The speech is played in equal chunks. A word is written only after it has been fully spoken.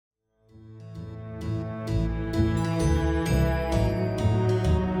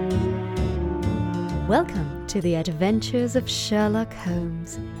Welcome to the Adventures of Sherlock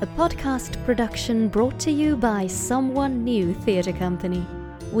Holmes, a podcast production brought to you by Someone New Theatre Company.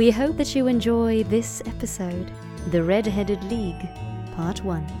 We hope that you enjoy this episode, The Red-Headed League, Part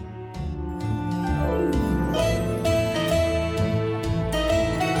 1.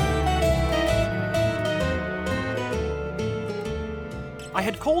 I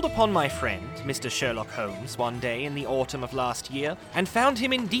had called upon my friend, Mr. Sherlock Holmes, one day in the autumn of last year, and found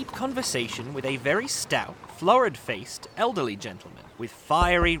him in deep conversation with a very stout, florid-faced, elderly gentleman with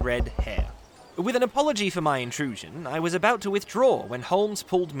fiery red hair. With an apology for my intrusion, I was about to withdraw when Holmes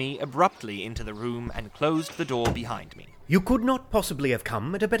pulled me abruptly into the room and closed the door behind me. You could not possibly have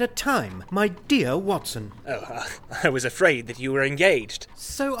come at a better time, my dear Watson. I was afraid that you were engaged.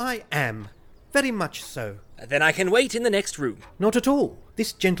 So I am. Very much so. Then I can wait in the next room. Not at all.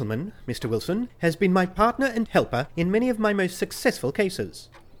 This gentleman, Mr. Wilson, has been my partner and helper in many of my most successful cases,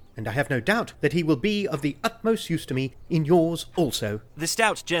 and I have no doubt that he will be of the utmost use to me in yours also. The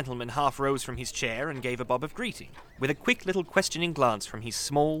stout gentleman half rose from his chair and gave a bob of greeting, with a quick little questioning glance from his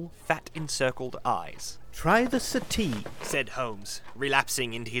small, fat-encircled eyes. Try the settee, said Holmes,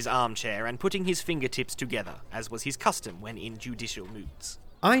 relapsing into his armchair and putting his fingertips together, as was his custom when in judicial moods.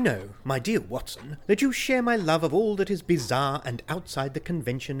 I know, my dear Watson, that you share my love of all that is bizarre and outside the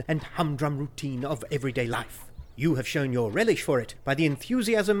convention and humdrum routine of everyday life. You have shown your relish for it by the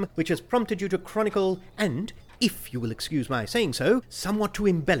enthusiasm which has prompted you to chronicle and, if you will excuse my saying so, somewhat to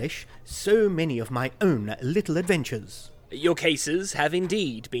embellish so many of my own little adventures. Your cases have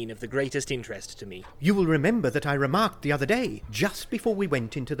indeed been of the greatest interest to me. You will remember that I remarked the other day, just before we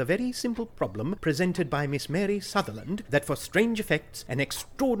went into the very simple problem presented by Miss Mary Sutherland, that for strange effects and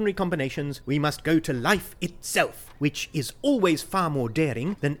extraordinary combinations we must go to life itself, which is always far more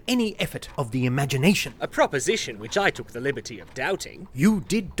daring than any effort of the imagination. A proposition which I took the liberty of doubting. You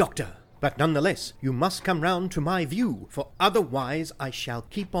did, Doctor. But nonetheless, you must come round to my view, for otherwise I shall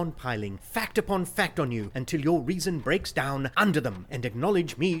keep on piling fact upon fact on you until your reason breaks down under them and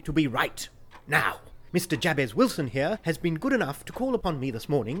acknowledge me to be right. Now, Mr. Jabez Wilson here has been good enough to call upon me this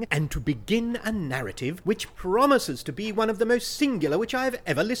morning and to begin a narrative which promises to be one of the most singular which I have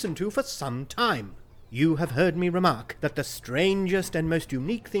ever listened to for some time. You have heard me remark that the strangest and most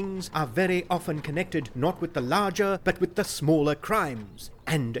unique things are very often connected not with the larger but with the smaller crimes,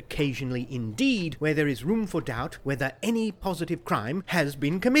 and occasionally indeed where there is room for doubt whether any positive crime has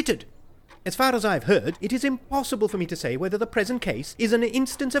been committed. As far as I've heard, it is impossible for me to say whether the present case is an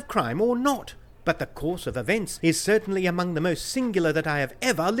instance of crime or not, but the course of events is certainly among the most singular that I have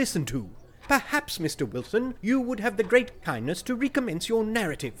ever listened to. Perhaps, Mr. Wilson, you would have the great kindness to recommence your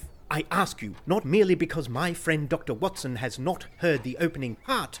narrative. I ask you, not merely because my friend Dr. Watson has not heard the opening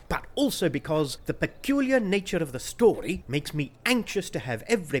part, but also because the peculiar nature of the story makes me anxious to have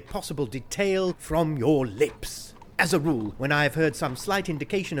every possible detail from your lips. As a rule, when I have heard some slight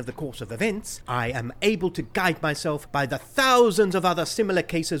indication of the course of events, I am able to guide myself by the thousands of other similar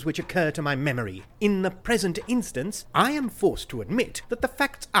cases which occur to my memory. In the present instance, I am forced to admit that the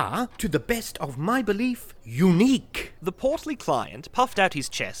facts are, to the best of my belief, unique. The portly client puffed out his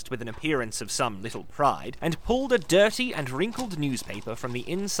chest with an appearance of some little pride and pulled a dirty and wrinkled newspaper from the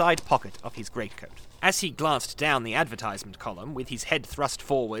inside pocket of his greatcoat. As he glanced down the advertisement column, with his head thrust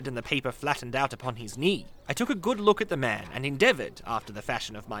forward and the paper flattened out upon his knee, I took a good look at the man and endeavoured, after the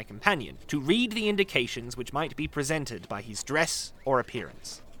fashion of my companion, to read the indications which might be presented by his dress or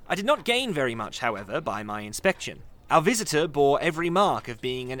appearance. I did not gain very much, however, by my inspection. Our visitor bore every mark of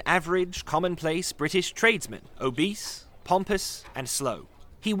being an average, commonplace British tradesman, obese, pompous, and slow.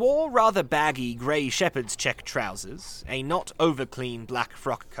 He wore rather baggy grey shepherd's check trousers, a not over-clean black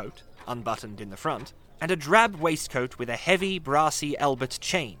frock coat, unbuttoned in the front, and a drab waistcoat with a heavy, brassy Albert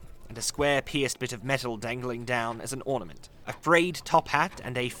chain, and a square pierced bit of metal dangling down as an ornament. A frayed top hat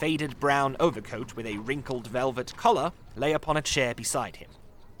and a faded brown overcoat with a wrinkled velvet collar lay upon a chair beside him.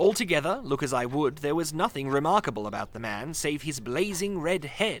 Altogether, look as I would, there was nothing remarkable about the man save his blazing red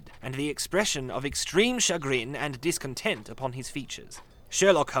head and the expression of extreme chagrin and discontent upon his features.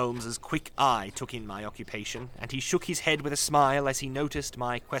 Sherlock Holmes's quick eye took in my occupation, and he shook his head with a smile as he noticed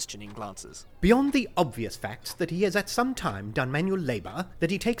my questioning glances. Beyond the obvious facts that he has at some time done manual labour, that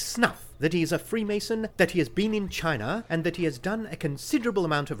he takes snuff, that he is a Freemason, that he has been in China, and that he has done a considerable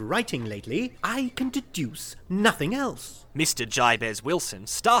amount of writing lately, I can deduce nothing else. Mr. Jabez Wilson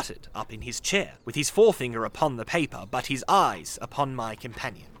started up in his chair, with his forefinger upon the paper, but his eyes upon my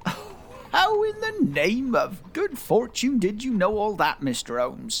companion. How in the name of good fortune did you know all that, Mr.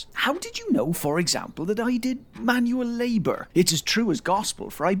 Holmes? How did you know, for example, that I did manual labour? It's as true as gospel,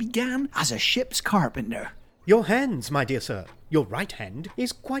 for I began as a ship's carpenter. Your hands, my dear sir. Your right hand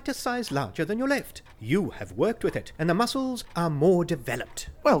is quite a size larger than your left. You have worked with it, and the muscles are more developed.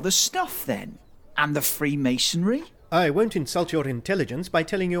 Well, the snuff then. And the Freemasonry? I won't insult your intelligence by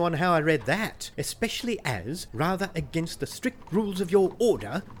telling you on how I read that, especially as, rather against the strict rules of your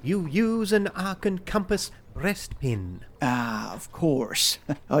order, you use an arc and compass breastpin. Ah, of course.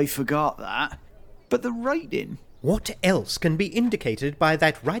 I forgot that. But the writing? What else can be indicated by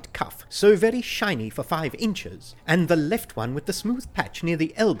that right cuff, so very shiny for 5 inches, and the left one with the smooth patch near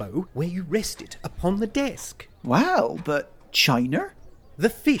the elbow where you rest it upon the desk? Well, but China? The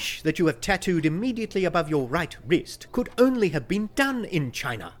fish that you have tattooed immediately above your right wrist could only have been done in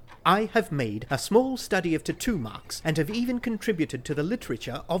China. I have made a small study of tattoo marks and have even contributed to the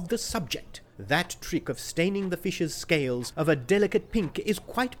literature of the subject. That trick of staining the fish's scales of a delicate pink is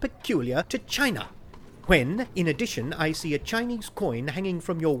quite peculiar to China. When, in addition, I see a Chinese coin hanging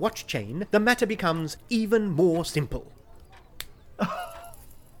from your watch chain, the matter becomes even more simple.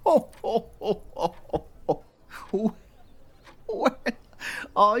 Well,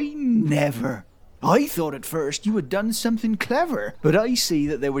 I never. I thought at first you had done something clever, but I see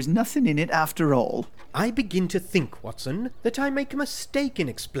that there was nothing in it after all. I begin to think, Watson, that I make a mistake in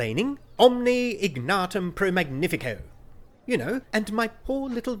explaining omne ignatum pro magnifico. You know, and my poor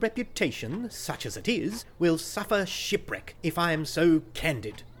little reputation, such as it is, will suffer shipwreck if I am so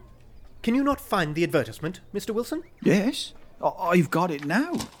candid. Can you not find the advertisement, Mr. Wilson? Yes, I've got it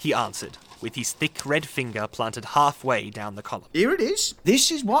now. He answered, with his thick red finger planted halfway down the column. Here it is.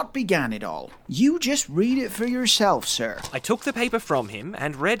 This is what began it all. You just read it for yourself, sir. I took the paper from him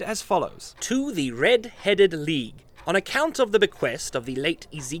and read as follows. To the Red-Headed League. On account of the bequest of the late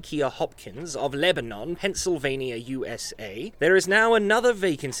Ezekiel Hopkins of Lebanon, Pennsylvania, USA, there is now another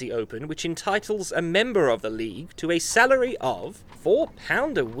vacancy open which entitles a member of the League to a salary of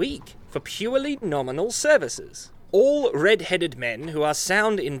 £4 a week for purely nominal services. All red-headed men who are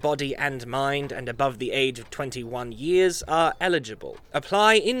sound in body and mind and above the age of 21 years are eligible.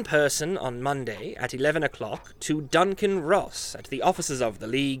 Apply in person on Monday at 11 o'clock to Duncan Ross at the offices of the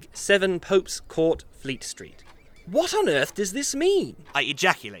League, 7 Pope's Court, Fleet Street. What on earth does this mean? I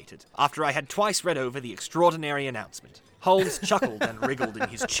ejaculated, after I had twice read over the extraordinary announcement. Holmes chuckled and wriggled in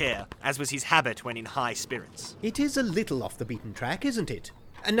his chair, as was his habit when in high spirits. It is a little off the beaten track, isn't it?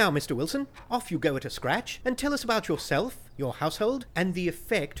 And now, Mr. Wilson, off you go at a scratch, and tell us about yourself, your household, and the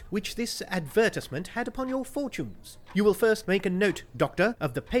effect which this advertisement had upon your fortunes. You will first make a note, Doctor,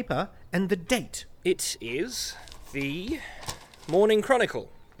 of the paper and the date. It is the Morning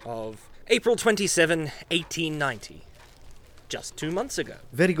Chronicle of April 27, 1890. Just 2 months ago.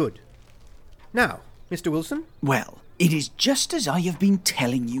 Very good. Now, Mr. Wilson? Well, it is just as I have been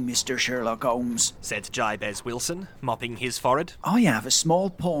telling you, Mr. Sherlock Holmes, said Jabez Wilson, mopping his forehead. I have a small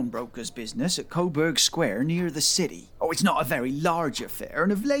pawnbroker's business at Coburg Square near the city. Oh, it's not a very large affair,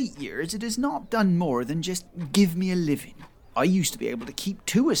 and of late years it has not done more than just give me a living. I used to be able to keep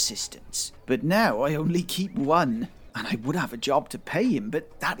 2 assistants, but now I only keep 1. And I would have a job to pay him,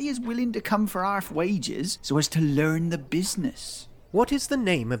 but that he is willing to come for half wages so as to learn the business. What is the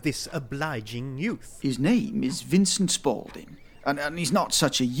name of this obliging youth? His name is Vincent Spaulding, and he's not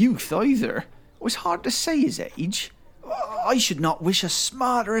such a youth either. It was hard to say his age. I should not wish a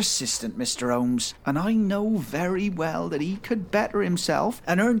smarter assistant, Mr. Holmes, and I know very well that he could better himself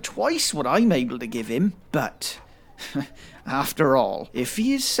and earn twice what I'm able to give him, but... After all, if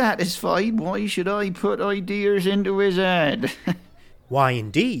he is satisfied, why should I put ideas into his head? Why,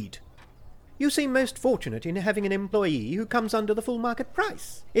 indeed. You seem most fortunate in having an employee who comes under the full market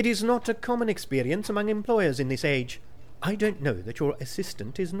price. It is not a common experience among employers in this age. I don't know that your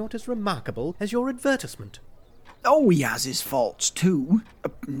assistant is not as remarkable as your advertisement. Oh, he has his faults too.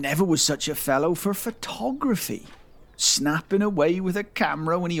 Never was such a fellow for photography. Snapping away with a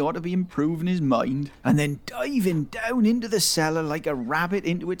camera when he ought to be improving his mind, and then diving down into the cellar like a rabbit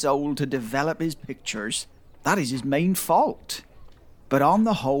into its hole to develop his pictures. That is his main fault. But on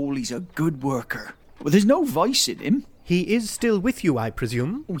the whole, he's a good worker. Well, there's no vice in him. He is still with you, I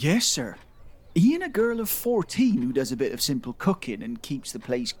presume? Oh, yes, sir. He and a girl of 14 who does a bit of simple cooking and keeps the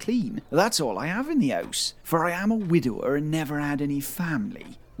place clean. That's all I have in the house, for I am a widower and never had any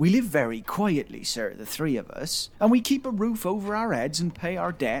family. We live very quietly, sir, the 3 of us, and we keep a roof over our heads and pay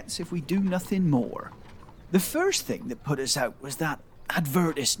our debts if we do nothing more. The first thing that put us out was that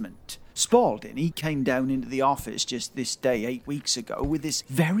advertisement. Spaulding, he came down into the office just this day 8 weeks ago with this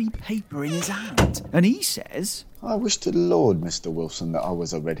very paper in his hand, and he says, I wish to the Lord, Mr. Wilson, that I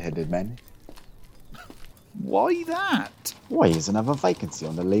was a red-headed man. Why that? Why, here's another vacancy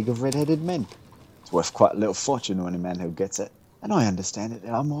on the League of Red-Headed Men. It's worth quite a little fortune to any man who gets it. And I understand that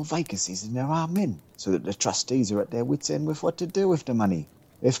there are more vacancies than there are men, so that the trustees are at their wits' end with what to do with the money.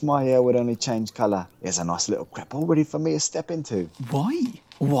 If my hair would only change colour, here's a nice little crap all ready for me to step into. Why?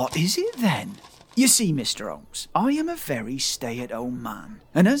 What is it then? You see, Mr. Holmes, I am a very stay-at-home man,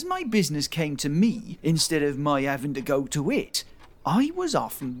 and as my business came to me instead of my having to go to it, I was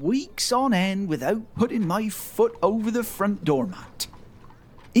often weeks on end without putting my foot over the front doormat.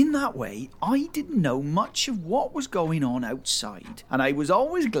 In that way, I didn't know much of what was going on outside, and I was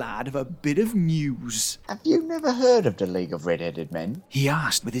always glad of a bit of news. Have you never heard of the League of Red-Headed Men? He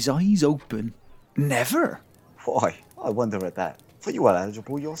asked with his eyes open. Never. Why, I wonder at that. For you are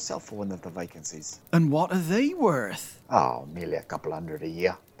eligible yourself for one of the vacancies. And what are they worth? Oh, merely a couple hundred a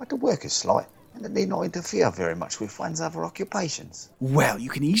year. But the work is slight, and it need not interfere very much with one's other occupations. Well,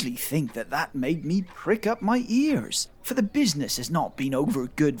 you can easily think that made me prick up my ears, for the business has not been over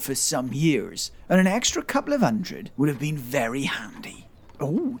good for some years, and an extra couple of hundred would have been very handy.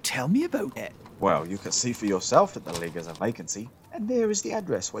 Oh, tell me about it. Well, you can see for yourself that the League has a vacancy, and there is the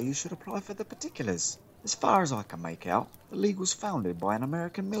address where you should apply for the particulars. As far as I can make out, the League was founded by an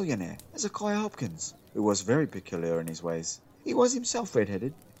American millionaire, Hezekiah Hopkins, who was very peculiar in his ways. He was himself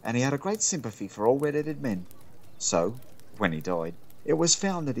red-headed, and he had a great sympathy for all red-headed men. So, when he died, it was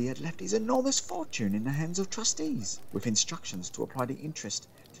found that he had left his enormous fortune in the hands of trustees, with instructions to apply the interest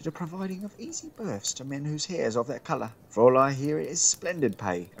to the providing of easy berths to men whose hair is of that colour. For all I hear, it is splendid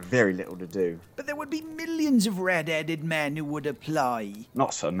pay, and very little to do. But there would be millions of red-headed men who would apply.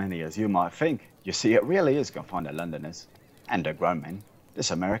 Not so many as you might think. You see, it really is confined to Londoners, and to grown men.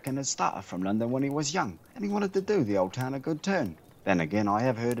 This American had started from London when he was young, and he wanted to do the old town a good turn. Then again, I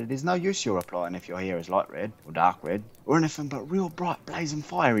have heard it is no use your applying if your hair is light red, or dark red, or anything but real bright, blazing,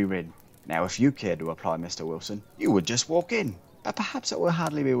 fiery red. Now, if you cared to apply, Mr. Wilson, you would just walk in. But perhaps it will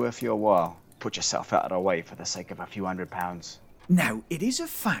hardly be worth your while. Put yourself out of the way for the sake of a few £100. Now, it is a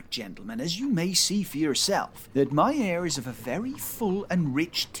fact, gentlemen, as you may see for yourself, that my hair is of a very full and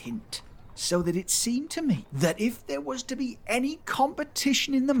rich tint, so that it seemed to me that if there was to be any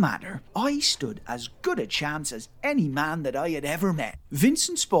competition in the matter, I stood as good a chance as any man that I had ever met.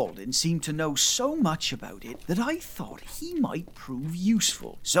 Vincent Spaulding seemed to know so much about it that I thought he might prove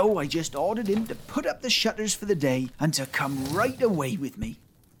useful, so I just ordered him to put up the shutters for the day and to come right away with me.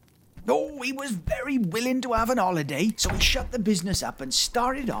 Oh, he was very willing to have an holiday, so he shut the business up and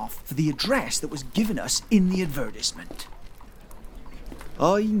started off for the address that was given us in the advertisement.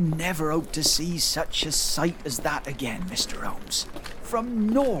 I never hope to see such a sight as that again, Mr. Holmes. From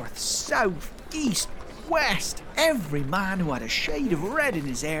north, south, east, west, every man who had a shade of red in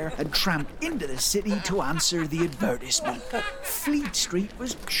his hair had tramped into the city to answer the advertisement. Fleet Street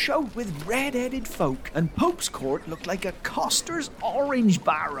was choked with red-headed folk, and Pope's Court looked like a coster's orange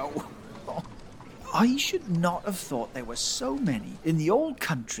barrow. I should not have thought there were so many in the old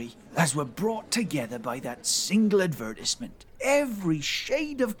country as were brought together by that single advertisement. Every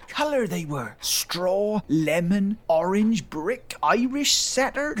shade of colour they were. Straw, lemon, orange, brick, Irish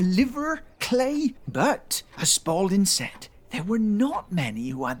setter, liver, clay. But, as Spaulding said, there were not many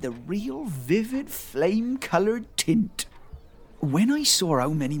who had the real vivid flame-coloured tint. When I saw how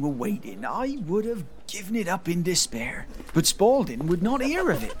many were waiting, I would have given it up in despair. But Spaulding would not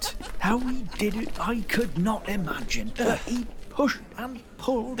hear of it. How he did it, I could not imagine. But he pushed and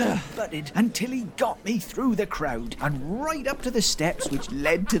pulled and butted until he got me through the crowd and right up to the steps which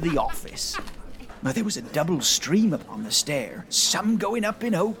led to the office. Now, there was a double stream upon the stair, some going up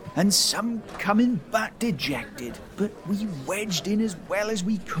in hope and some coming back dejected. But we wedged in as well as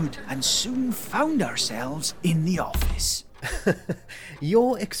we could and soon found ourselves in the office.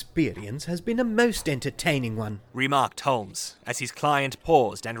 Your experience has been a most entertaining one, remarked Holmes, as his client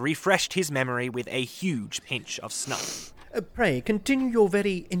paused and refreshed his memory with a huge pinch of snuff. Pray continue your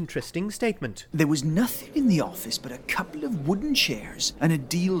very interesting statement. There was nothing in the office but a couple of wooden chairs and a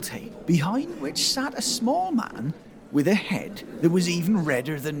deal table, behind which sat a small man with a head that was even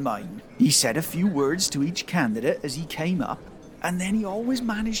redder than mine. He said a few words to each candidate as he came up, and then he always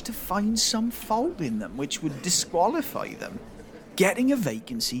managed to find some fault in them which would disqualify them. Getting a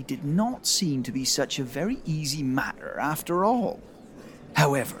vacancy did not seem to be such a very easy matter after all.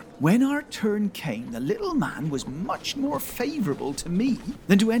 However, when our turn came, the little man was much more favourable to me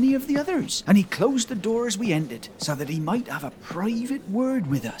than to any of the others, and he closed the door as we entered so that he might have a private word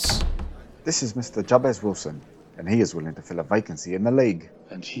with us. This is Mr. Jabez Wilson, and he is willing to fill a vacancy in the League.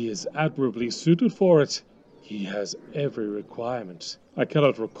 And he is admirably suited for it. He has every requirement. I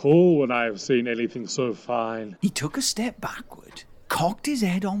cannot recall when I have seen anything so fine. He took a step backward, cocked his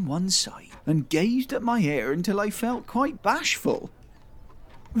head on one side, and gazed at my hair until I felt quite bashful.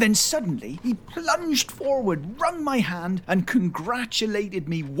 Then suddenly he plunged forward, wrung my hand, and congratulated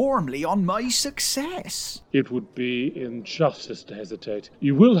me warmly on my success. It would be injustice to hesitate.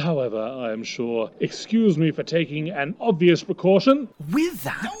 You will, however, I am sure, excuse me for taking an obvious precaution. With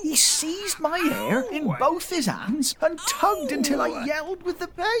that, he seized my hair in both his hands and tugged until I yelled with the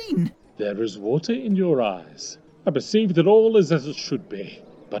pain. There is water in your eyes. I perceive that all is as it should be.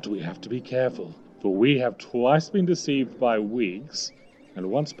 But we have to be careful, for we have twice been deceived by wigs,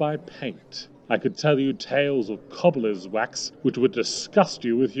 and once by paint. I could tell you tales of cobbler's wax which would disgust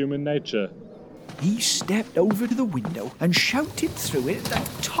you with human nature. He stepped over to the window and shouted through it at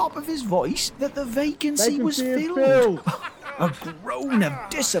the top of his voice that the vacancy was filled. A groan of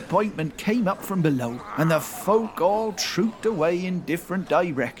disappointment came up from below, and the folk all trooped away in different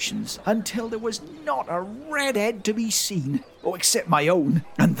directions until there was not a redhead to be seen, except my own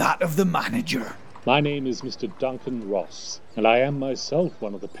and that of the manager. My name is Mr. Duncan Ross, and I am myself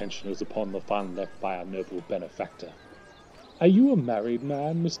one of the pensioners upon the fund left by our noble benefactor. Are you a married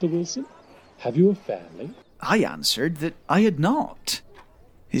man, Mr. Wilson? Have you a family? I answered that I had not.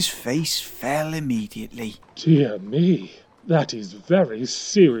 His face fell immediately. Dear me, that is very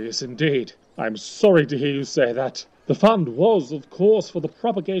serious indeed. I'm sorry to hear you say that. The fund was, of course, for the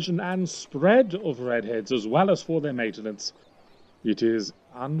propagation and spread of redheads as well as for their maintenance. It is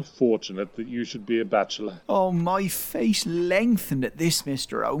unfortunate that you should be a bachelor. Oh, my face lengthened at this,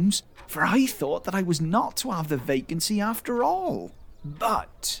 Mr. Holmes, for I thought that I was not to have the vacancy after all.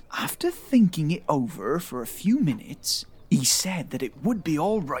 But after thinking it over for a few minutes, he said that it would be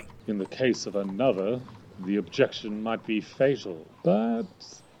all right. In the case of another, the objection might be fatal, but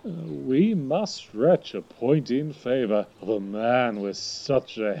we must stretch a point in favour of a man with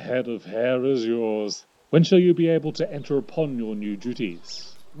such a head of hair as yours. When shall you be able to enter upon your new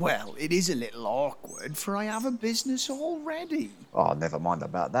duties? Well, it is a little awkward, for I have a business already. Oh, never mind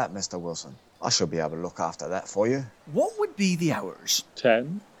about that, Mr. Wilson. I shall be able to look after that for you. What would be the hours?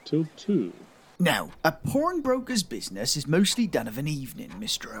 10 till 2. Now, a pawnbroker's business is mostly done of an evening,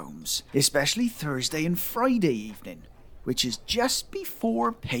 Mr. Holmes, especially Thursday and Friday evening, which is just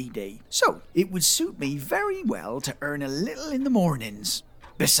before payday. So, it would suit me very well to earn a little in the mornings.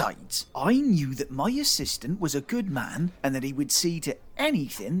 Besides, I knew that my assistant was a good man and that he would see to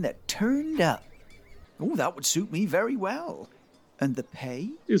anything that turned up. Oh, that would suit me very well. And the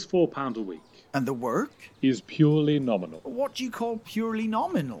pay? Is £4 a week. And the work? Is purely nominal. What do you call purely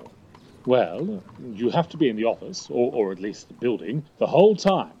nominal? Well, you have to be in the office, or at least the building, the whole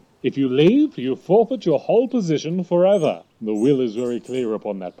time. If you leave, you forfeit your whole position forever. The will is very clear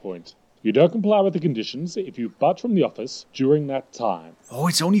upon that point. You don't comply with the conditions if you butt from the office during that time. Oh,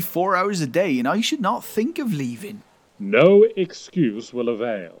 it's only 4 hours a day, and I should not think of leaving. No excuse will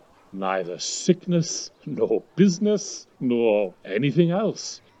avail. Neither sickness, nor business, nor anything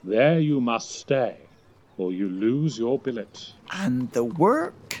else. There you must stay, or you lose your billet. And the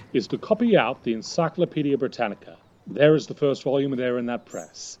work? Is to copy out the Encyclopedia Britannica. There is the first volume there in that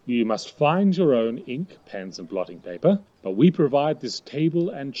press. You must find your own ink, pens, and blotting paper, but we provide this table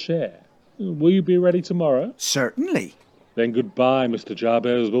and chair. Will you be ready tomorrow? Certainly. Then goodbye, Mr.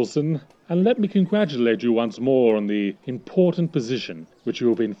 Jabez Wilson, and let me congratulate you once more on the important position which you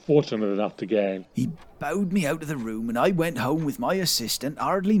have been fortunate enough to gain. He bowed me out of the room, and I went home with my assistant,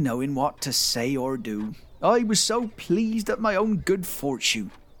 hardly knowing what to say or do. I was so pleased at my own good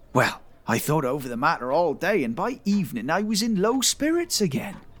fortune. Well, I thought over the matter all day, and by evening I was in low spirits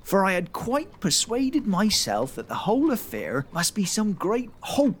again, for I had quite persuaded myself that the whole affair must be some great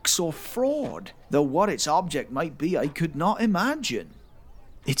hoax or fraud, though what its object might be I could not imagine.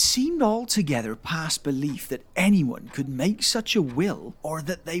 It seemed altogether past belief that anyone could make such a will, or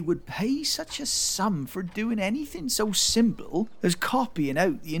that they would pay such a sum for doing anything so simple as copying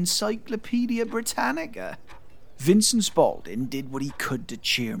out the Encyclopedia Britannica. Vincent Spaulding did what he could to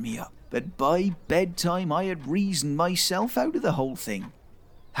cheer me up, but by bedtime I had reasoned myself out of the whole thing.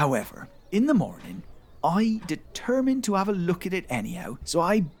 However, in the morning, I determined to have a look at it anyhow, so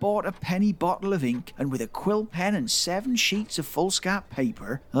I bought a penny bottle of ink, and with a quill pen and 7 sheets of foolscap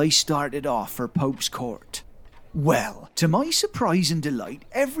paper, I started off for Pope's Court. Well, to my surprise and delight,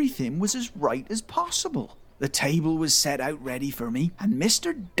 everything was as right as possible. The table was set out ready for me, and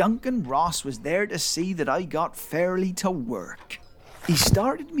Mr. Duncan Ross was there to see that I got fairly to work. He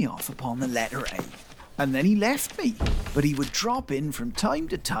started me off upon the letter A, and then he left me, but he would drop in from time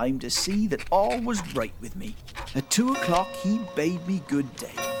to time to see that all was right with me. At 2 o'clock he bade me good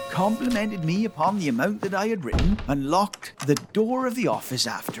day, complimented me upon the amount that I had written, and locked the door of the office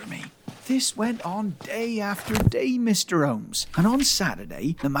after me. This went on day after day, Mr. Holmes, and on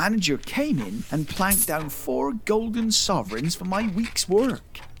Saturday the manager came in and planked down 4 golden sovereigns for my week's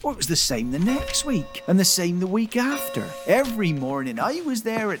work. Well, it was the same the next week, and the same the week after. Every morning I was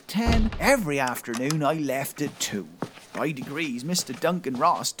there at 10, every afternoon I left at 2. By degrees, Mr. Duncan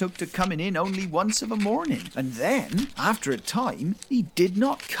Ross took to coming in only once of a morning, and then, after a time, he did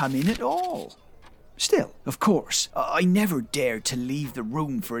not come in at all. Still, of course, I never dared to leave the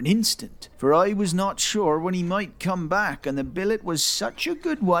room for an instant, for I was not sure when he might come back, and the billet was such a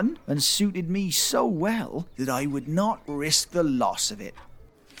good one, and suited me so well, that I would not risk the loss of it.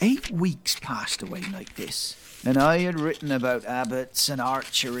 8 weeks passed away like this, and I had written about abbots and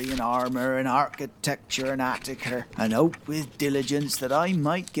archery and armour and architecture and Attica, and hoped with diligence that I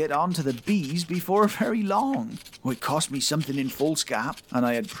might get on to the bees before very long. It cost me something in foolscap, and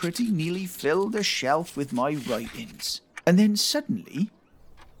I had pretty nearly filled a shelf with my writings. And then suddenly,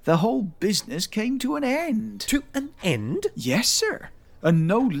 the whole business came to an end. To an end? Yes, sir, and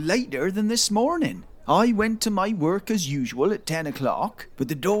no later than this morning. I went to my work as usual at 10 o'clock, but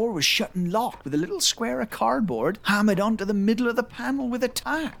the door was shut and locked with a little square of cardboard hammered onto the middle of the panel with a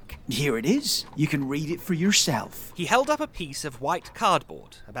tack. Here it is. You can read it for yourself. He held up a piece of white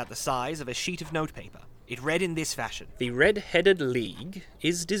cardboard about the size of a sheet of notepaper. It read in this fashion: "The Red-Headed League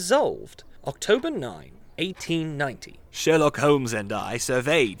is dissolved. October 9, 1890. Sherlock Holmes and I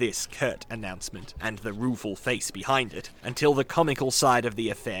survey this curt announcement, and the rueful face behind it, until the comical side of the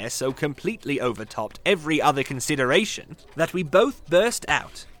affair so completely overtopped every other consideration that we both burst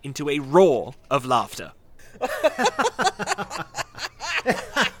out into a roar of laughter."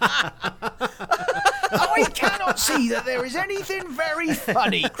 I cannot see that there is anything very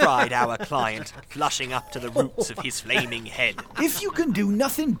funny, cried our client, flushing up to the roots of his flaming head. If you can do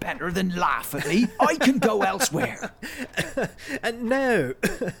nothing better than laugh at me, I can go elsewhere. No,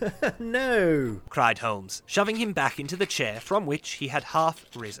 no, cried Holmes, shoving him back into the chair from which he had half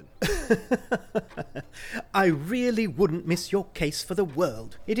risen. I really wouldn't miss your case for the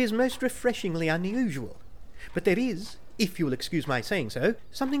world. It is most refreshingly unusual. But there is, if you'll excuse my saying so,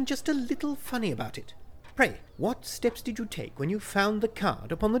 something just a little funny about it. Pray, what steps did you take when you found the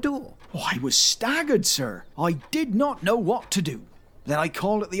card upon the door? Oh, I was staggered, sir. I did not know what to do. Then I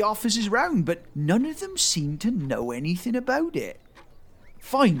called at the offices round, but none of them seemed to know anything about it.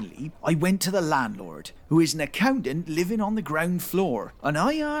 Finally, I went to the landlord, who is an accountant living on the ground floor, and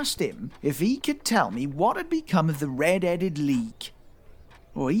I asked him if he could tell me what had become of the Red-Headed League.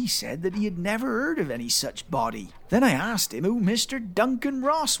 Well, he said that he had never heard of any such body. Then I asked him who Mr. Duncan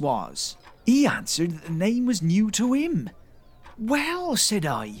Ross was. He answered that the name was new to him. Well, said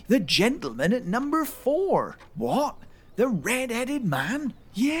I, the gentleman at number 4. What? The red-headed man?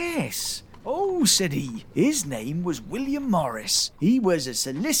 Yes. Oh, said he, his name was William Morris. He was a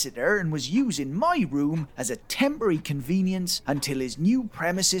solicitor and was using my room as a temporary convenience until his new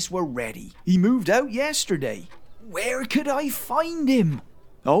premises were ready. He moved out yesterday. Where could I find him?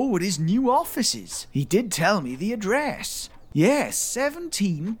 Oh, at his new offices. He did tell me the address. Yes,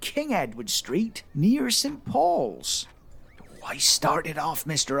 17 King Edward Street, near St. Paul's. I started off,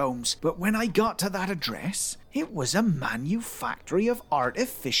 Mr. Holmes, but when I got to that address, it was a manufactory of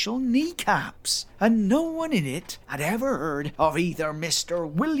artificial kneecaps, and no one in it had ever heard of either Mr.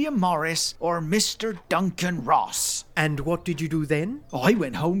 William Morris or Mr. Duncan Ross. And what did you do then? I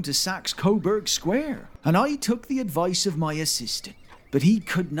went home to Saxe-Coburg Square, and I took the advice of my assistant, but he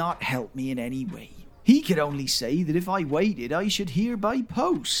could not help me in any way. He could only say that if I waited, I should hear by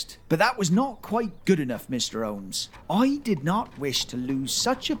post. But that was not quite good enough, Mr. Holmes. I did not wish to lose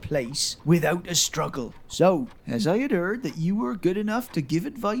such a place without a struggle. So, as I had heard that you were good enough to give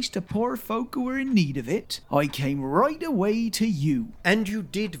advice to poor folk who were in need of it, I came right away to you. And you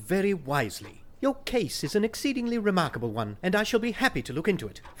did very wisely. Your case is an exceedingly remarkable one, and I shall be happy to look into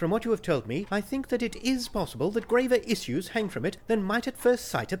it. From what you have told me, I think that it is possible that graver issues hang from it than might at first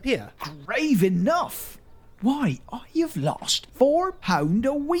sight appear. Grave enough? Why, I have lost £4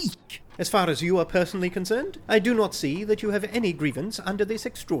 a week. As far as you are personally concerned, I do not see that you have any grievance under this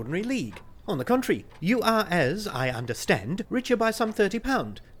extraordinary league. On the contrary, you are, as I understand, richer by some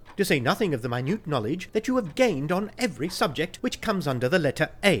 £30, to say nothing of the minute knowledge that you have gained on every subject which comes under the letter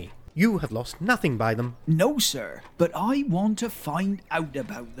A. You have lost nothing by them. No, sir, but I want to find out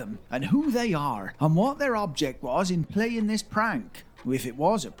about them, and who they are, and what their object was in playing this prank, if it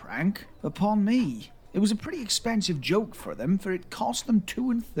was a prank, upon me. It was a pretty expensive joke for them, for it cost them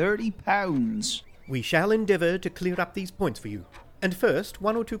 £32. We shall endeavour to clear up these points for you. And first,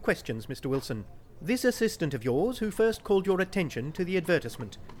 1 or 2 questions, Mr. Wilson. This assistant of yours who first called your attention to the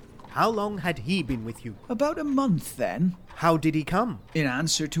advertisement, How long had he been with you? About a month then, How did he come? in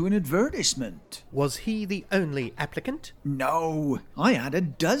answer to an advertisement. Was he the only applicant? No, I had a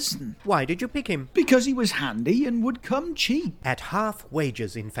dozen. Why did you pick him? Because he was handy and would come cheap. At half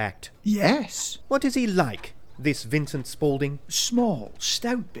wages, in fact. Yes. What is he like, this Vincent Spaulding? Small,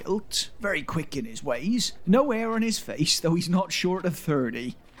 stout built, very quick in his ways, no hair on his face, though he's not short of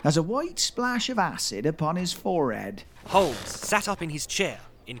 30. Has a white splash of acid upon his forehead. Holmes sat up in his chair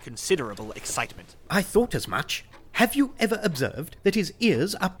in considerable excitement. I thought as much. Have you ever observed that his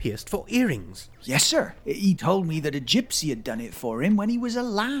ears are pierced for earrings? Yes, sir. He told me that a gypsy had done it for him when he was a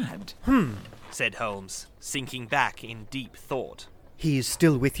lad. Said Holmes, sinking back in deep thought. He is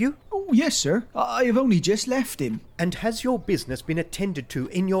still with you? Oh, yes, sir. I have only just left him. And has your business been attended to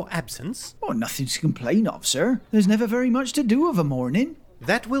in your absence? Oh, nothing to complain of, sir. There's never very much to do of a morning.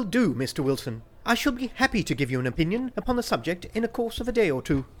 That will do, Mr. Wilson. I shall be happy to give you an opinion upon the subject in the course of a day or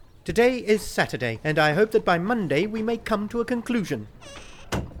two. Today is Saturday, and I hope that by Monday we may come to a conclusion.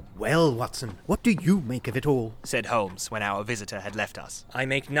 Well, Watson, what do you make of it all? Said Holmes when our visitor had left us. I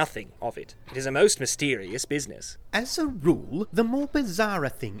make nothing of it. It is a most mysterious business. As a rule, the more bizarre a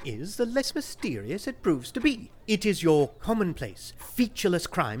thing is, the less mysterious it proves to be. It is your commonplace, featureless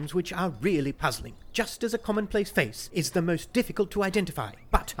crimes which are really puzzling, just as a commonplace face is the most difficult to identify.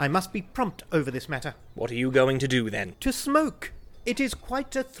 But I must be prompt over this matter. What are you going to do then? To smoke. It is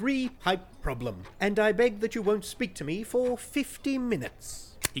quite a 3-pipe problem, and I beg that you won't speak to me for 50 minutes.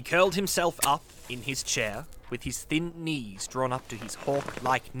 He curled himself up in his chair, with his thin knees drawn up to his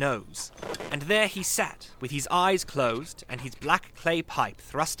hawk-like nose. And there he sat, with his eyes closed and his black clay pipe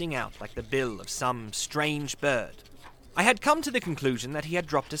thrusting out like the bill of some strange bird. I had come to the conclusion that he had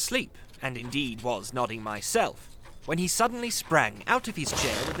dropped asleep, and indeed was nodding myself, when he suddenly sprang out of his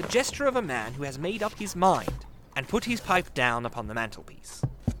chair with the gesture of a man who has made up his mind, and put his pipe down upon the mantelpiece.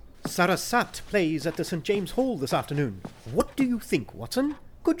 Sarasat plays at the St. James Hall this afternoon. What do you think, Watson?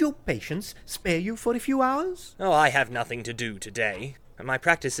 Could your patients spare you for a few hours? Oh, I have nothing to do today, and my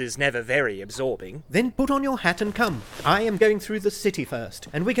practice is never very absorbing. Then put on your hat and come. I am going through the city first,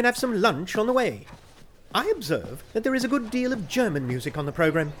 and we can have some lunch on the way. I observe that there is a good deal of German music on the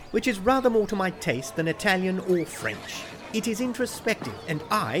programme, which is rather more to my taste than Italian or French. It is introspective, and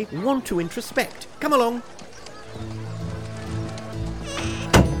I want to introspect. Come along.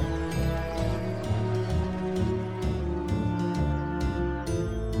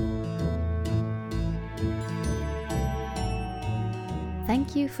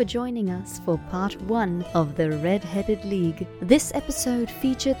 Thank you for joining us for part 1 of The Red-Headed League. This episode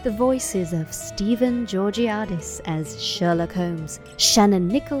featured the voices of Stephen Georgiadis as Sherlock Holmes, Shannon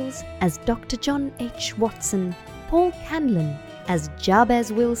Nichols as Dr. John H. Watson, Paul Canlon as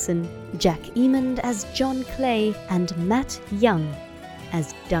Jabez Wilson, Jack Emond as John Clay, and Matt Young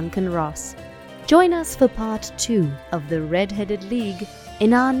as Duncan Ross. Join us for part 2 of The Red-Headed League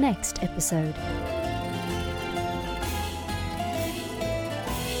in our next episode.